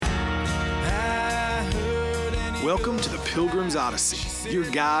Welcome to the Pilgrim's Odyssey, your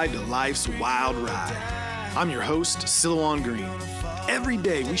guide to life's wild ride. I'm your host, Silouan Green. Every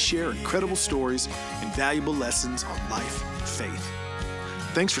day we share incredible stories and valuable lessons on life and faith.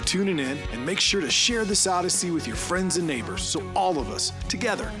 Thanks for tuning in, and make sure to share this Odyssey with your friends and neighbors so all of us,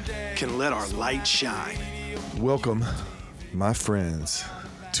 together, can let our light shine. Welcome, my friends,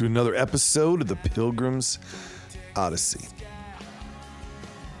 to another episode of the Pilgrim's Odyssey.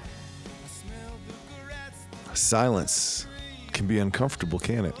 Silence can be uncomfortable,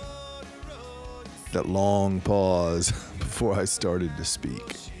 can't it? That long pause before I started to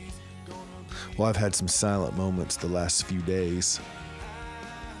speak. Well, I've had some silent moments the last few days,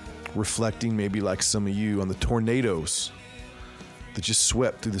 reflecting maybe like some of you on the tornadoes that just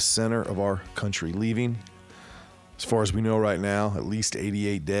swept through the center of our country, leaving, as far as we know right now, at least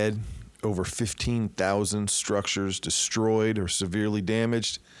 88 dead, over 15,000 structures destroyed or severely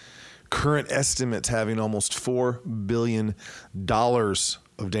damaged. Current estimates having almost $4 billion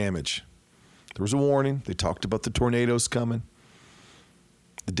of damage. There was a warning. They talked about the tornadoes coming.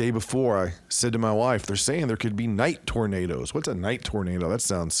 The day before, I said to my wife, they're saying there could be night tornadoes. What's a night tornado? That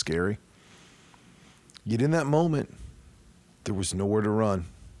sounds scary. Yet in that moment, there was nowhere to run.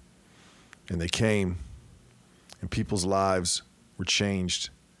 And they came, and people's lives were changed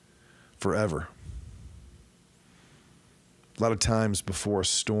forever. A lot of times before a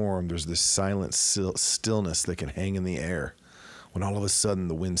storm, there's this silent stillness that can hang in the air. When all of a sudden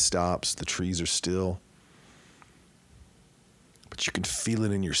the wind stops, the trees are still. But you can feel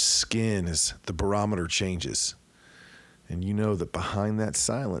it in your skin as the barometer changes. And you know that behind that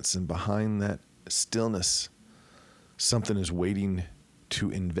silence and behind that stillness, something is waiting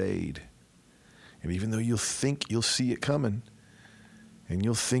to invade. And even though you'll think you'll see it coming, and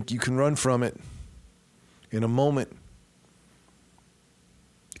you'll think you can run from it, in a moment,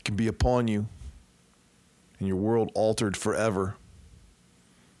 it can be upon you, and your world altered forever.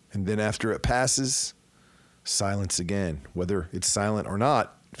 And then after it passes, silence again. Whether it's silent or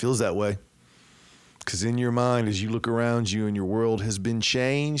not, it feels that way. Because in your mind, as you look around you and your world has been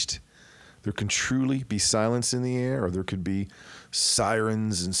changed, there can truly be silence in the air, or there could be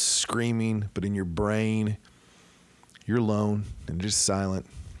sirens and screaming, but in your brain, you're alone and just silent.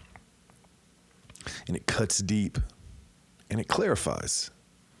 And it cuts deep, and it clarifies.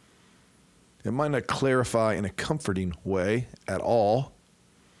 It might not clarify in a comforting way at all,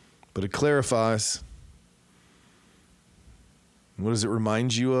 but it clarifies. What does it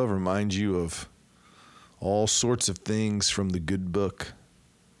remind you of? Remind you of all sorts of things from the good book,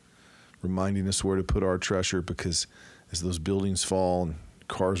 reminding us where to put our treasure, because as those buildings fall and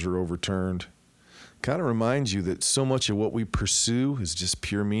cars are overturned, kind of reminds you that so much of what we pursue is just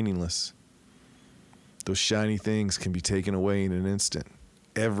pure meaningless. Those shiny things can be taken away in an instant.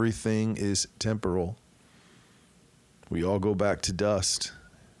 Everything is temporal. We all go back to dust.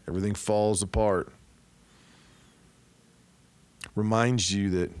 Everything falls apart. Reminds you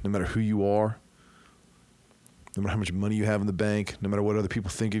that no matter who you are, no matter how much money you have in the bank, no matter what other people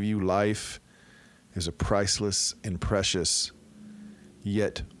think of you, life is a priceless and precious,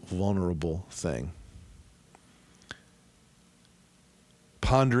 yet vulnerable thing.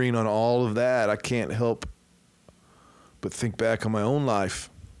 Pondering on all of that, I can't help but think back on my own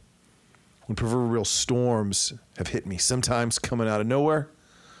life when proverbial storms have hit me, sometimes coming out of nowhere.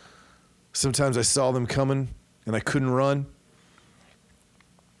 Sometimes I saw them coming and I couldn't run.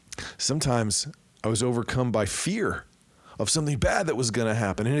 Sometimes I was overcome by fear of something bad that was going to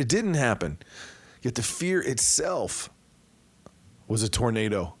happen, and it didn't happen. Yet the fear itself was a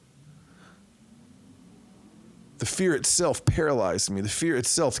tornado. The fear itself paralyzed me. The fear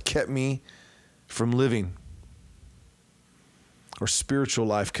itself kept me from living. Our spiritual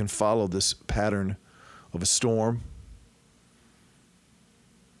life can follow this pattern of a storm.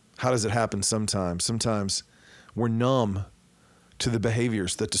 How does it happen sometimes? Sometimes we're numb to the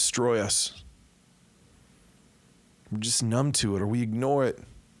behaviors that destroy us. We're just numb to it, or we ignore it,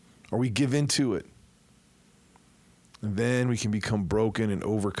 or we give into it. And then we can become broken and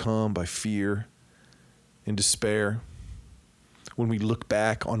overcome by fear and despair. When we look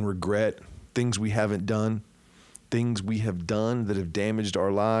back on regret, things we haven't done, things we have done that have damaged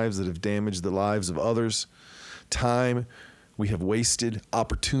our lives, that have damaged the lives of others, time we have wasted,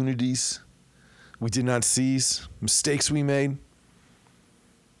 opportunities we did not seize, mistakes we made.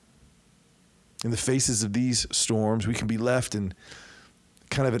 In the faces of these storms, we can be left in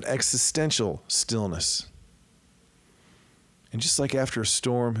kind of an existential stillness. And just like after a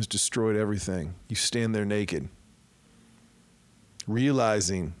storm has destroyed everything, you stand there naked,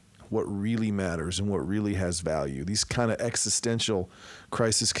 realizing what really matters and what really has value. These kind of existential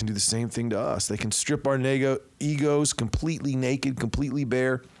crises can do the same thing to us. They can strip our egos completely naked, completely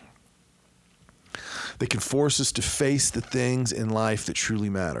bare. They can force us to face the things in life that truly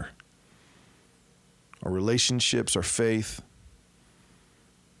matter. Our relationships, our faith,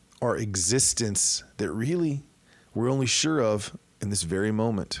 our existence that really we're only sure of in this very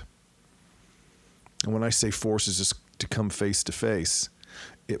moment. And when I say forces us to come face to face,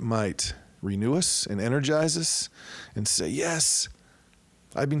 it might renew us and energize us and say, yes,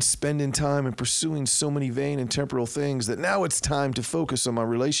 I've been spending time and pursuing so many vain and temporal things that now it's time to focus on my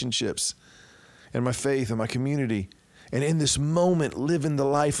relationships and my faith and my community. And in this moment, living the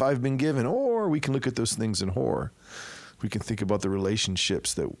life I've been given. Or we can look at those things in horror. We can think about the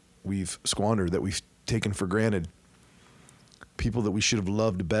relationships that we've squandered, that we've taken for granted. People that we should have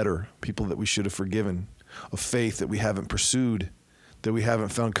loved better. People that we should have forgiven. A faith that we haven't pursued, that we haven't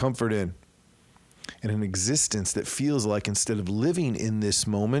found comfort in. And an existence that feels like instead of living in this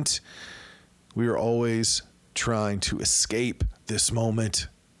moment, we are always trying to escape this moment.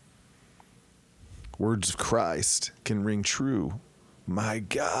 Words of Christ can ring true. My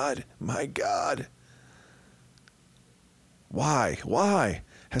God, why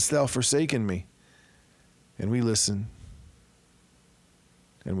hast thou forsaken me? And we listen,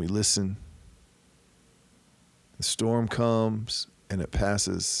 and we listen. The storm comes and it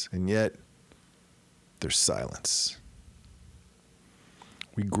passes, and yet there's silence.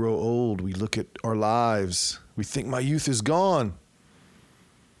 We grow old, we look at our lives, we think my youth is gone.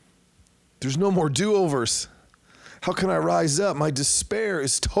 There's no more do-overs. How can I rise up? My despair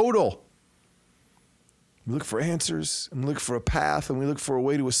is total. We look for answers, and we look for a path, and we look for a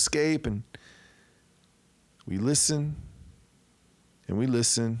way to escape, and we listen, and we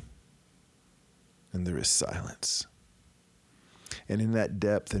listen, and there is silence. And in that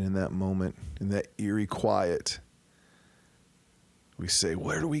depth and in that moment, in that eerie quiet, we say,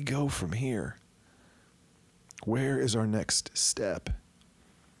 where do we go from here? Where is our next step?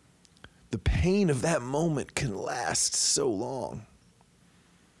 The pain of that moment can last so long.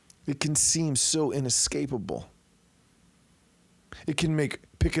 It can seem so inescapable. It can make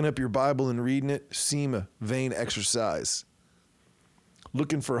picking up your Bible and reading it seem a vain exercise.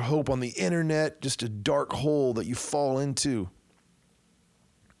 Looking for hope on the internet, just a dark hole that you fall into.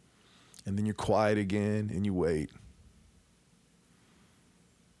 And then you're quiet again and you wait.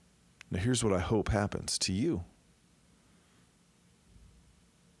 Now here's what I hope happens to you.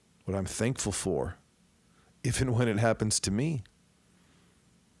 What I'm thankful for, if and when it happens to me,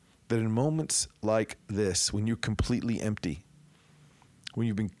 that in moments like this, when you're completely empty, when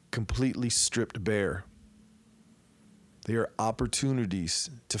you've been completely stripped bare, there are opportunities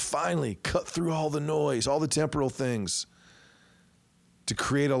to finally cut through all the noise, all the temporal things, to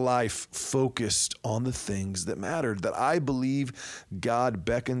create a life focused on the things that matter, that I believe God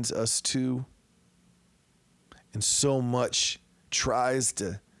beckons us to, and so much tries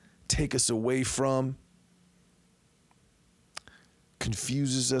to take us away from,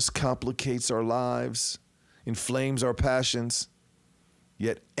 confuses us, complicates our lives, inflames our passions,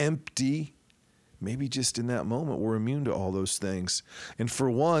 yet empty. Maybe just in that moment we're immune to all those things. And for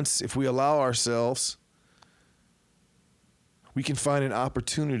once, if we allow ourselves, we can find an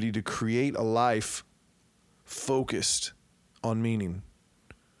opportunity to create a life focused on meaning.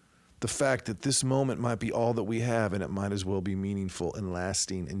 The fact that this moment might be all that we have, and it might as well be meaningful and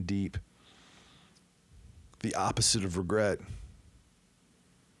lasting and deep. The opposite of regret.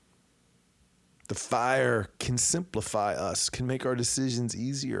 The fire can simplify us, can make our decisions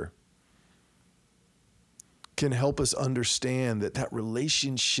easier, can help us understand that that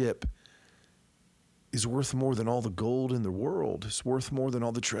relationship is worth more than all the gold in the world. It's worth more than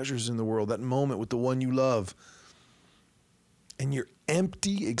all the treasures in the world. That moment with the one you love. And you're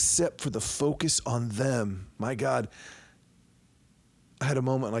empty except for the focus on them. My God, I had a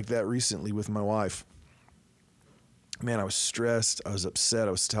moment like that recently with my wife. Man, I was stressed. I was upset.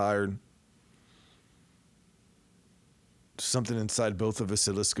 I was tired. Something inside both of us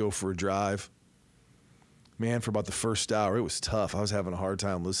said, let's go for a drive. Man, for about the first hour, it was tough. I was having a hard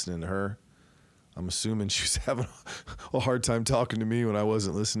time listening to her. I'm assuming she was having a hard time talking to me when I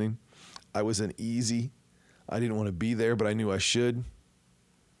wasn't listening. I was uneasy. I didn't want to be there, but I knew I should.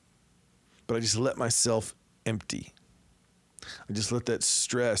 But I just let myself empty. I just let that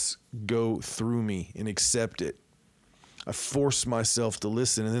stress go through me and accept it. I forced myself to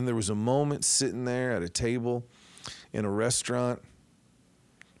listen. And then there was a moment sitting there at a table in a restaurant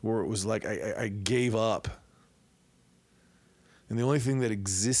where it was like I gave up. And the only thing that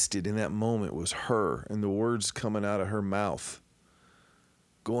existed in that moment was her and the words coming out of her mouth.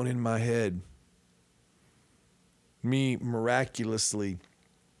 going in my head. Me miraculously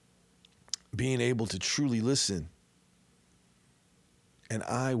being able to truly listen. And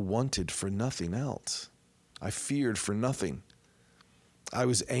I wanted for nothing else. I feared for nothing. I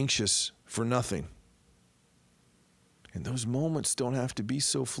was anxious for nothing. And those moments don't have to be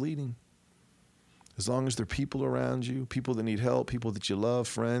so fleeting. As long as there are people around you, people that need help, people that you love,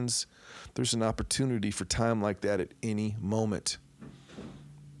 friends, there's an opportunity for time like that at any moment.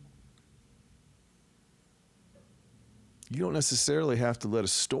 You don't necessarily have to let a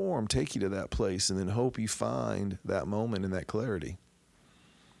storm take you to that place and then hope you find that moment and that clarity.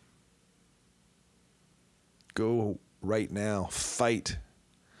 Go right now. Fight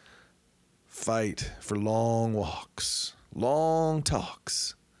for long walks, long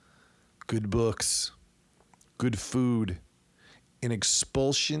talks, good books, good food, an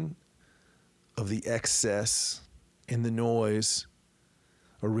expulsion of the excess and the noise,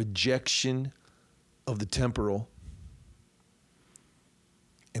 a rejection of the temporal,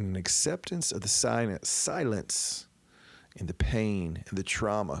 and an acceptance of the silence and the pain and the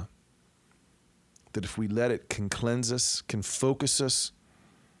trauma. That if we let it can cleanse us, can focus us,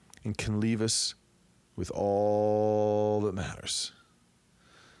 and can leave us with all that matters.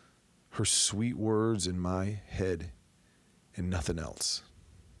 Her sweet words in my head and nothing else.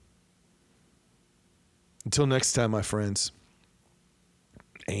 Until next time, my friends,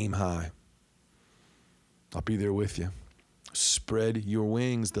 aim high. I'll be there with you. Spread your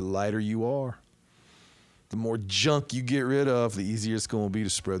wings. The lighter you are, the more junk you get rid of, the easier it's going to be to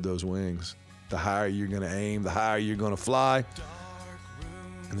spread those wings. The higher you're going to aim, the higher you're going to fly.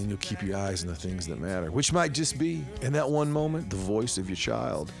 And then you'll keep your eyes on the things that matter, which might just be, in that one moment, the voice of your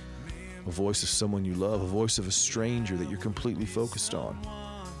child, a voice of someone you love, a voice of a stranger that you're completely focused on,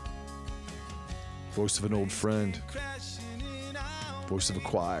 voice of an old friend, voice of a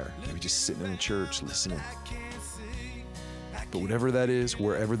choir, maybe just sitting in a church listening. But whatever that is,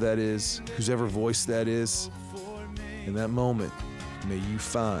 wherever that is, whosever voice that is, in that moment, may you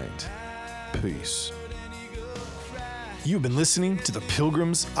find peace. You've been listening to The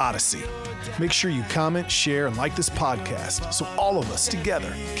Pilgrim's Odyssey. Make sure you comment, share, and like this podcast so all of us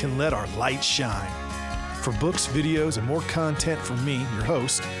together can let our light shine. For books, videos, and more content from me, your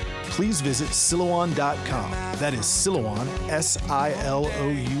host, please visit Silouan.com. That is Silouan, Silouan.com.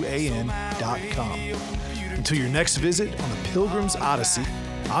 Until your next visit on The Pilgrim's Odyssey,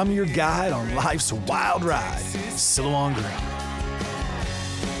 I'm your guide on life's wild ride, Silouan Green.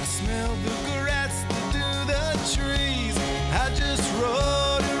 I smell the grass through the trees. I just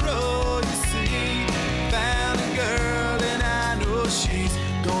rode and rode, you see. Found a girl and I know she's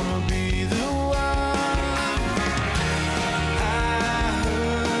gonna be the